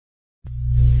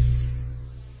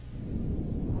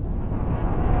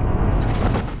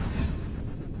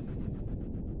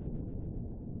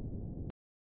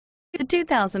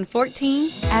2014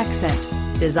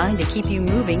 Accent. Designed to keep you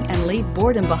moving and leave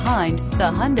boredom behind,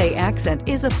 the Hyundai Accent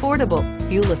is affordable,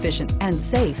 fuel-efficient, and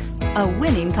safe. A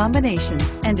winning combination,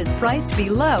 and is priced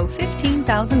below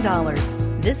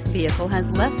 $15,000. This vehicle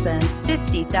has less than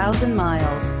 50,000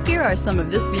 miles. Here are some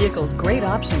of this vehicle's great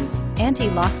options: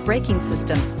 anti-lock braking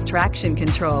system, traction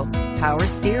control, power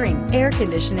steering, air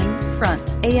conditioning,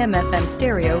 front, AM/FM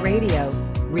stereo radio,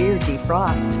 rear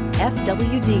defrost,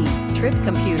 FWD, trip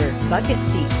computer, bucket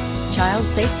seats, child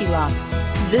safety locks.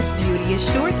 This beauty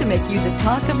is sure to make you the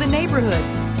talk of the neighborhood.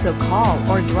 So call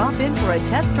or drop in for a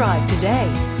test drive today.